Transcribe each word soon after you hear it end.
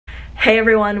Hey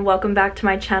everyone, welcome back to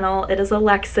my channel. It is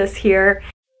Alexis here.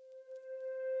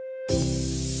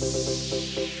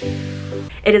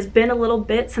 It has been a little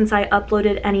bit since I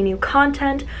uploaded any new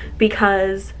content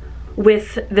because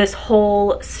with this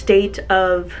whole state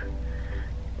of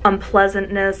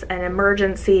unpleasantness and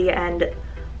emergency and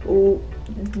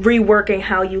reworking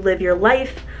how you live your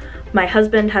life, my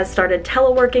husband has started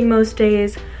teleworking most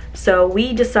days, so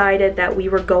we decided that we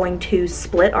were going to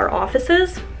split our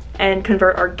offices and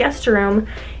convert our guest room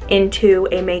into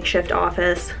a makeshift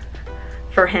office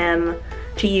for him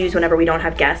to use whenever we don't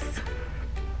have guests.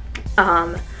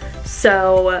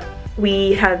 So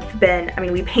we have been,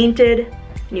 we painted,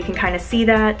 and you can kind of see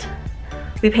that.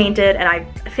 We painted, and I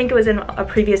think it was in a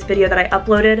previous video that I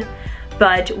uploaded,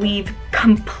 but we've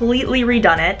completely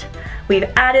redone it. We've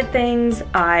added things,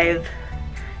 I've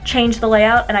changed the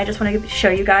layout, and I just want to show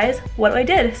you guys what I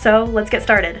did. So let's get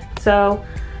started. So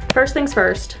first things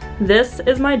first, this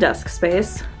is my desk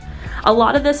space. A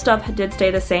lot of this stuff did stay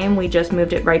the same, we just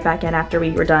moved it right back in after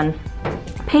we were done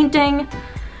painting.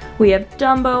 We have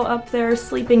Dumbo up there,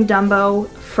 Sleeping Dumbo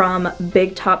from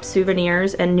Big Top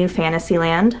Souvenirs and New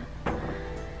Fantasyland.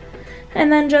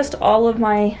 And then just all of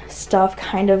my stuff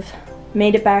kind of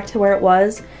made it back to where it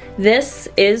was. This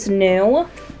is new.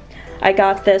 I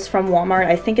got this from Walmart.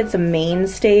 I think it's a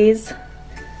Mainstays,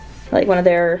 like one of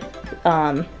their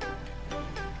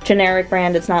generic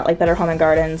brand. It's not like Better Home and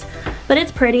Gardens, but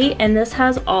it's pretty, and this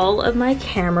has all of my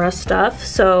camera stuff.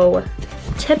 So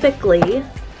typically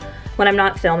when I'm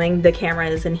not filming, the camera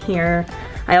is in here.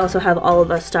 I also have all of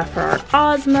the stuff for our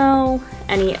Osmo,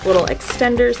 any little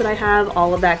extenders that I have,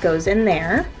 all of that goes in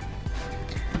there.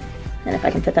 And if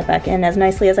I can fit that back in as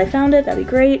nicely as I found it, that'd be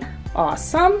great.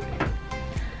 Awesome.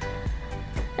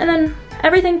 And then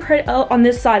everything on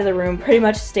this side of the room pretty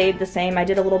much stayed the same. I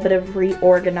did a little bit of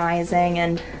reorganizing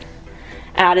and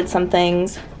added some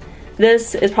things.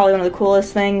 This is probably one of the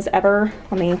coolest things ever.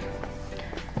 Let me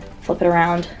flip it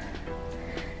around.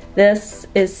 This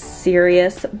is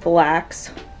Sirius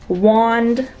Black's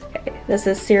wand. Okay, this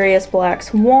is Sirius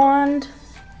Black's wand.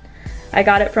 I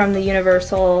got it from the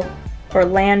Universal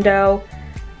Orlando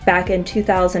back in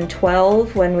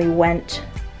 2012 when we went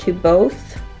to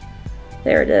both.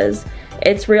 There it is.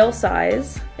 It's real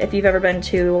size. If you've ever been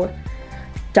to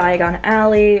Diagon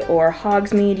Alley or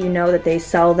Hogsmeade, you know that they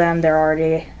sell them. They're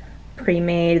already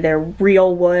pre-made. They're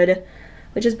real wood,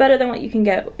 which is better than what you can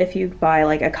get if you buy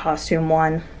like a costume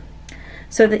one.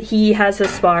 So that he has his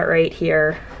spot right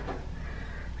here,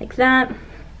 like that.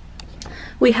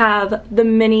 We have the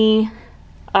Minnie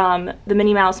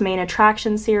Mouse main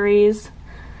attraction series.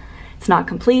 It's not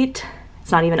complete.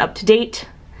 It's not even up to date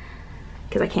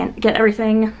because I can't get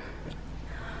everything.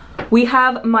 We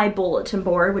have my bulletin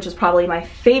board, which is probably my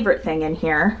favorite thing in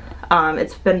here.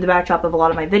 It's been the backdrop of a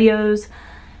lot of my videos.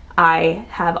 I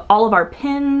have all of our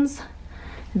pins,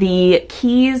 the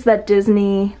keys that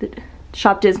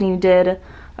Shop Disney did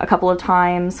a couple of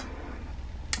times,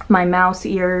 my mouse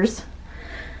ears,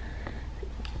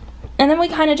 and then we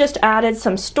kind of just added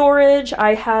some storage.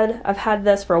 I've had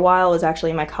this for a while. It was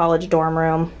actually in my college dorm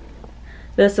room.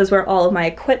 This is where all of my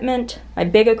equipment, my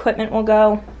big equipment, will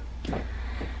go.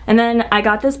 And then I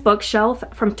got this bookshelf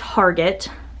from Target.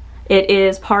 It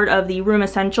is part of the Room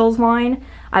Essentials line.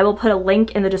 I will put a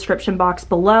link in the description box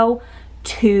below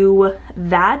to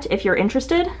that if you're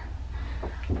interested.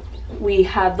 We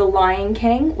have The Lion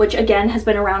King, which again has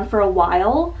been around for a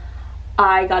while.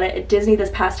 I got it at Disney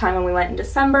this past time when we went in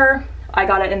December. I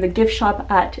got it in the gift shop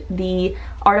at the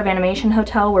Art of Animation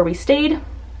Hotel where we stayed.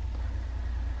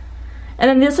 And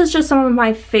then this is just some of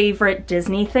my favorite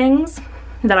Disney things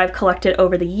that I've collected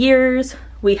over the years.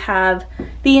 We have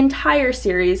the entire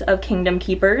series of Kingdom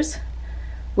Keepers,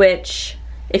 which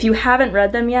if you haven't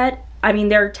read them yet,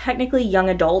 they're technically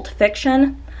young adult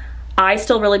fiction. I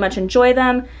still really much enjoy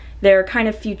them. They're kind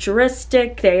of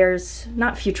futuristic. They're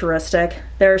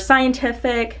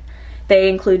scientific. They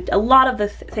include a lot of the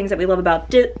things that we love about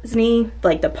Disney,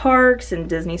 like the parks and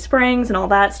Disney Springs and all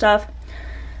that stuff.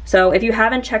 So if you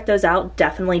haven't checked those out,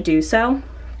 definitely do so.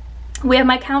 We have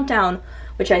my countdown,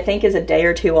 which I think is a day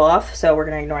or two off, so we're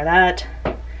gonna ignore that.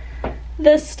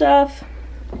 This stuff.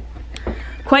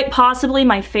 Quite possibly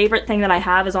my favorite thing that I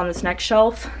have is on this next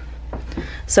shelf.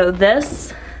 So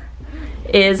this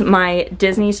is my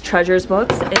Disney's Treasures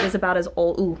books. It is about as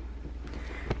old,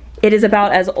 it is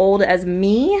about as old as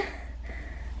me,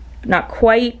 not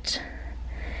quite.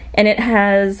 And it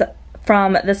has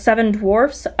from the Seven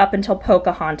Dwarfs up until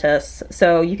Pocahontas,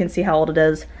 so you can see how old it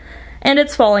is. And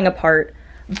it's falling apart,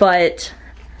 but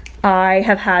I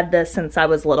have had this since I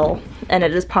was little, and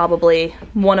it is probably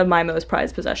one of my most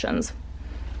prized possessions.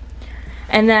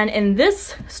 And then in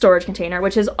this storage container,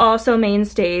 which is also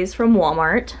Mainstays from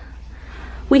Walmart,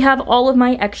 we have all of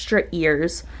my extra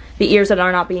ears. The ears that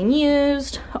are not being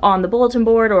used on the bulletin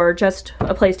board or just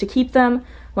a place to keep them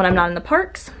when I'm not in the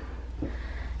parks.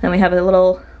 Then we have a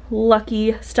little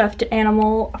Lucky stuffed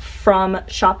animal from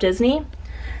Shop Disney.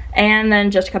 And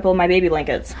then just a couple of my baby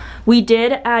blankets. We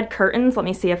did add curtains. Let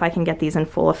me see if I can get these in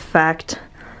full effect.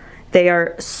 They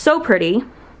are so pretty.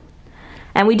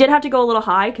 And we did have to go a little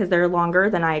high because they're longer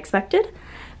than I expected.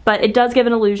 But it does give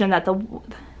an illusion that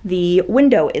the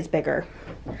window is bigger.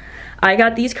 I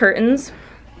got these curtains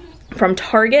from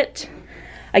Target.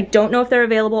 I don't know if they're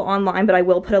available online, but I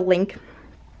will put a link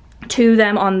to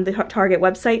them on the Target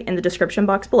website in the description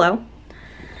box below.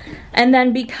 And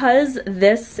then because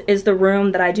this is the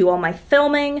room that I do all my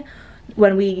filming,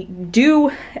 when we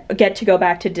do get to go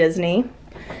back to Disney,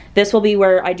 this will be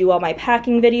where I do all my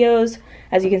packing videos.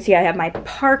 As you can see, I have my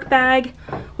park bag,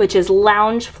 which is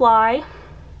Loungefly,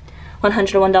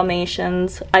 101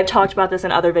 Dalmatians. I've talked about this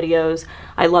in other videos.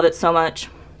 I love it so much.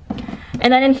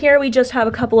 And then in here, we just have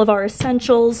a couple of our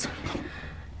essentials.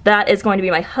 That is going to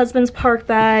be my husband's park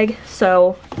bag.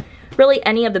 So really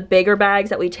any of the bigger bags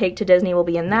that we take to Disney will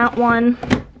be in that one.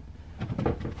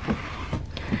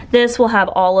 This will have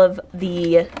all of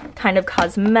the kind of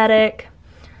cosmetic,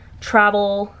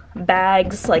 travel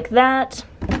bags like that.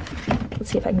 Let's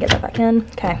see if I can get that back in.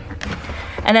 Okay.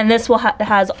 And then this will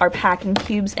has our packing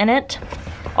cubes in it,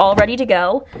 all ready to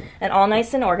go and all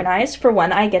nice and organized for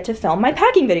when I get to film my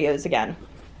packing videos again.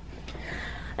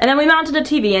 And then we mounted a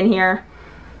TV in here.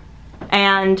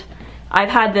 And I've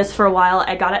had this for a while.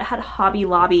 I got it at Hobby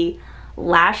Lobby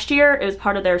last year. It was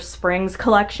part of their Springs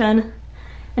collection.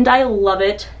 And I love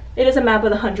it. It is a map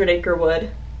with 100 acre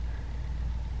wood.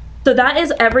 So that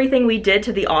is everything we did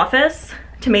to the office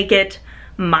to make it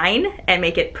mine and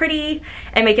make it pretty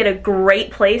and make it a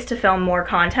great place to film more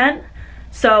content.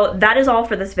 So that is all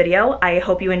for this video. I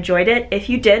hope you enjoyed it. If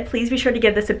you did, please be sure to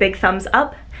give this a big thumbs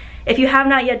up. If you have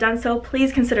not yet done so,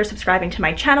 please consider subscribing to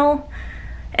my channel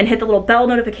and hit the little bell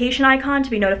notification icon to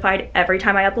be notified every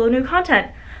time I upload new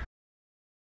content.